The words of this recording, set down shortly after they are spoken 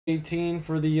18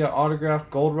 for the autographed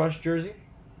Gold Rush jersey.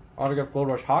 Autographed Gold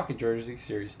Rush hockey jersey,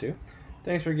 Series 2.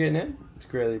 Thanks for getting in. It's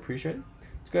greatly appreciated.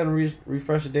 Let's go ahead and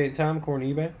refresh the date and time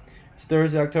according to eBay. It's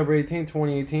Thursday, October 18,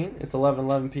 2018. It's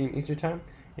 11:11 p.m. Eastern Time,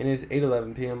 and it is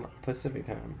 8:11 p.m. Pacific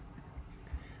Time.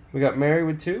 We got Mary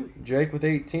with 2, Jake with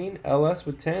 18, LS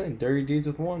with 10, and Dirty Deeds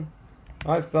with 1.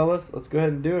 All right, fellas, let's go ahead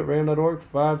and do it. Random.org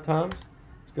 5 times.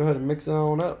 Let's go ahead and mix it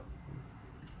on up.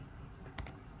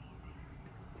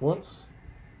 Once,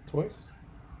 twice.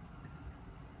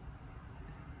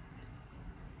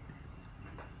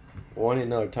 Well, I need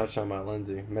another touchdown by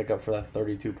Lindsay. Make up for that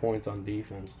 32 points on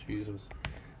defense. Jesus.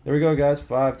 There we go, guys.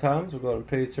 5 times. We'll go ahead and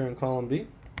paste here in column B.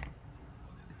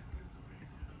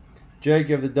 Jake,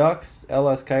 you have the Ducks.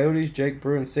 LS Coyotes. Jake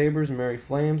Bruin Sabres. Mary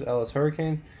Flames. LS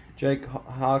Hurricanes. Jake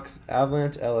Hawks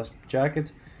Avalanche. LS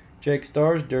Jackets. Jake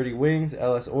Stars. Dirty Wings.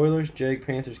 LS Oilers. Jake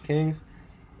Panthers Kings.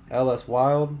 LS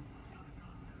Wild.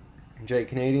 Jake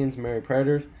Canadians. Mary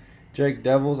Predators. Jake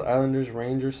Devils. Islanders.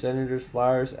 Rangers. Senators.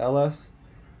 Flyers. LS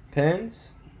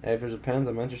Pens, if there's a Pens,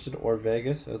 I'm interested, or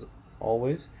Vegas, as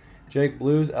always. Jake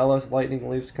Blues, LS Lightning,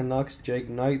 Leafs, Canucks, Jake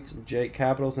Knights, Jake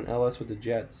Capitals, and LS with the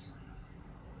Jets.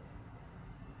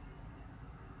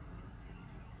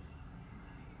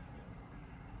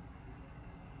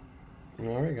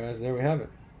 Alright, guys, there we have it.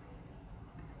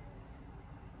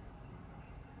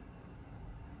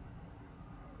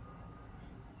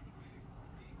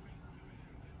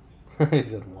 He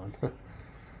said 1.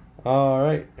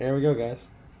 Alright, there we go, guys.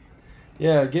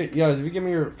 Yeah, guys, if you give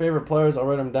me your favorite players, I'll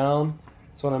write them down.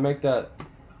 So when I make that,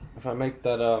 if I make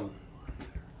that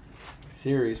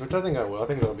series, which I think I will, I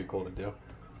think that'll be cool to do.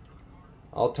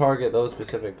 I'll target those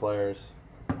specific players.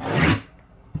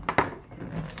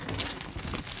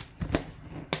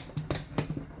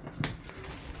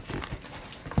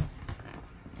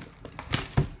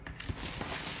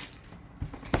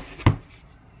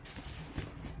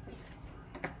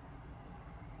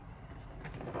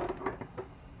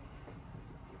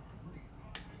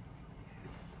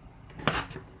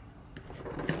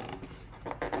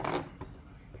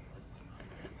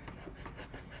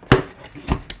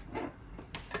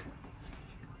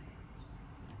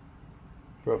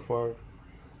 Brett Favre.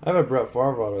 I have a Brett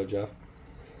Favre auto, Jeff.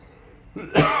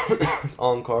 It's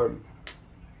on card.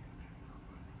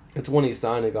 It's when he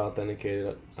signed it, got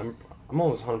authenticated. I'm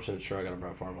almost 100% sure I got a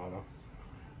Brett Favre auto.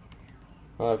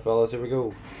 Alright, fellas, here we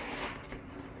go.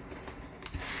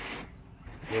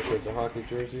 There's a hockey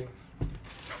jersey.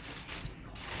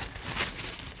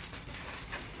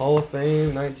 Hall of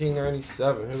Fame,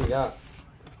 1997. Who we got?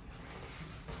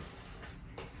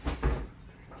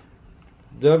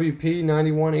 WP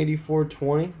 91 84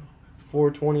 20,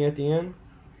 420 at the end.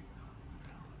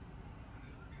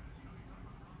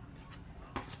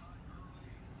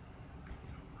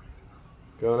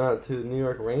 Going out to the New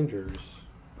York Rangers.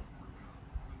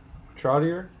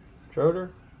 Trotter.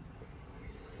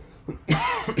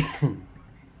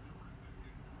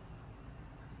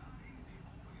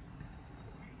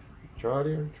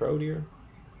 Trottier, Trottier.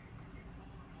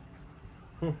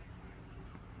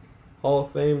 Hall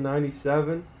of Fame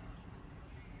 97.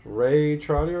 Ray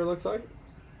Trottier, looks like.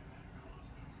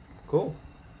 Cool.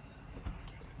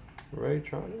 Ray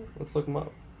Trottier. Let's look him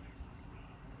up.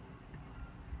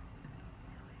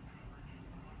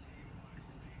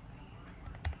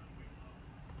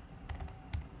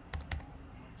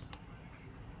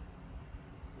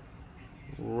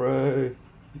 Ray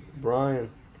Brian.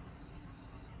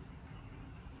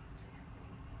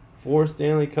 4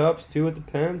 Stanley Cups, 2 with the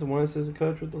Pens, and 1 assistant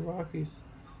coach with the Rockies.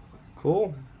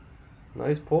 Cool.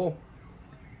 Nice pull.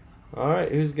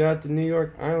 Alright, who's got the New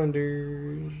York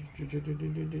Islanders? It's going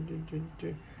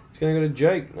to go to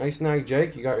Jake. Nice snag,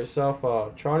 Jake. You got yourself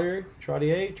Trottier,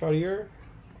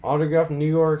 autographed New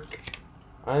York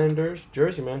Islanders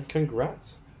jersey, man.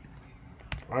 Congrats.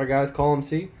 Alright, guys, column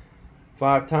C.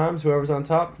 5 times. Whoever's on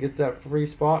top gets that free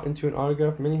spot into an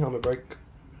autographed mini helmet break.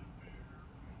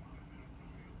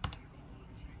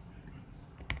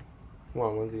 Come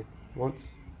on, Lindsay. Once.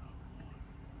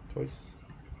 Twice.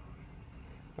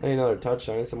 I need another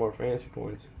touchdown. I need some more fantasy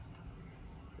points.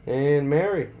 And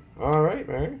Mary. Alright,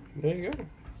 Mary. There you go.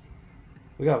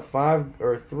 We got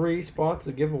 3 spots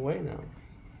to give away now.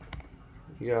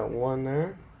 You got 1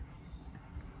 there.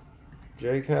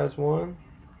 Jake has 1.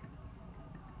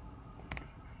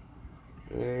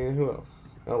 And who else?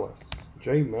 LS.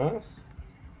 J Mass.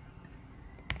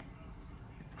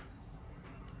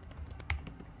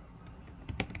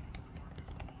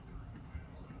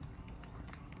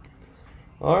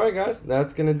 Alright, guys,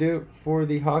 that's going to do it for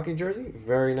the hockey jersey.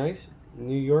 Very nice.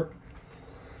 New York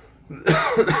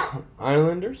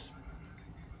Islanders.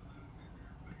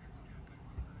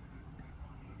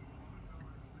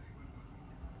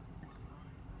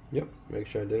 Yep, make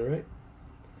sure I did it right.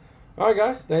 Alright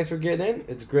guys, thanks for getting in.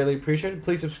 It's greatly appreciated.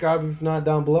 Please subscribe if not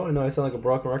down below. I know I sound like a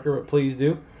broken record, but please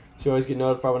do. So you always get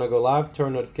notified when I go live.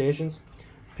 Turn notifications.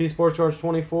 P Sports Charge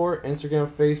 24, Instagram,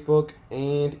 Facebook,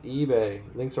 and eBay.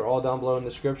 Links are all down below in the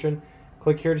description.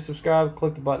 Click here to subscribe.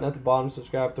 Click the button at the bottom to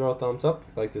subscribe. Throw a thumbs up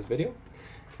if you like this video.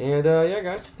 And yeah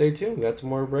guys, stay tuned. We got some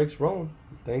more breaks rolling.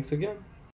 Thanks again.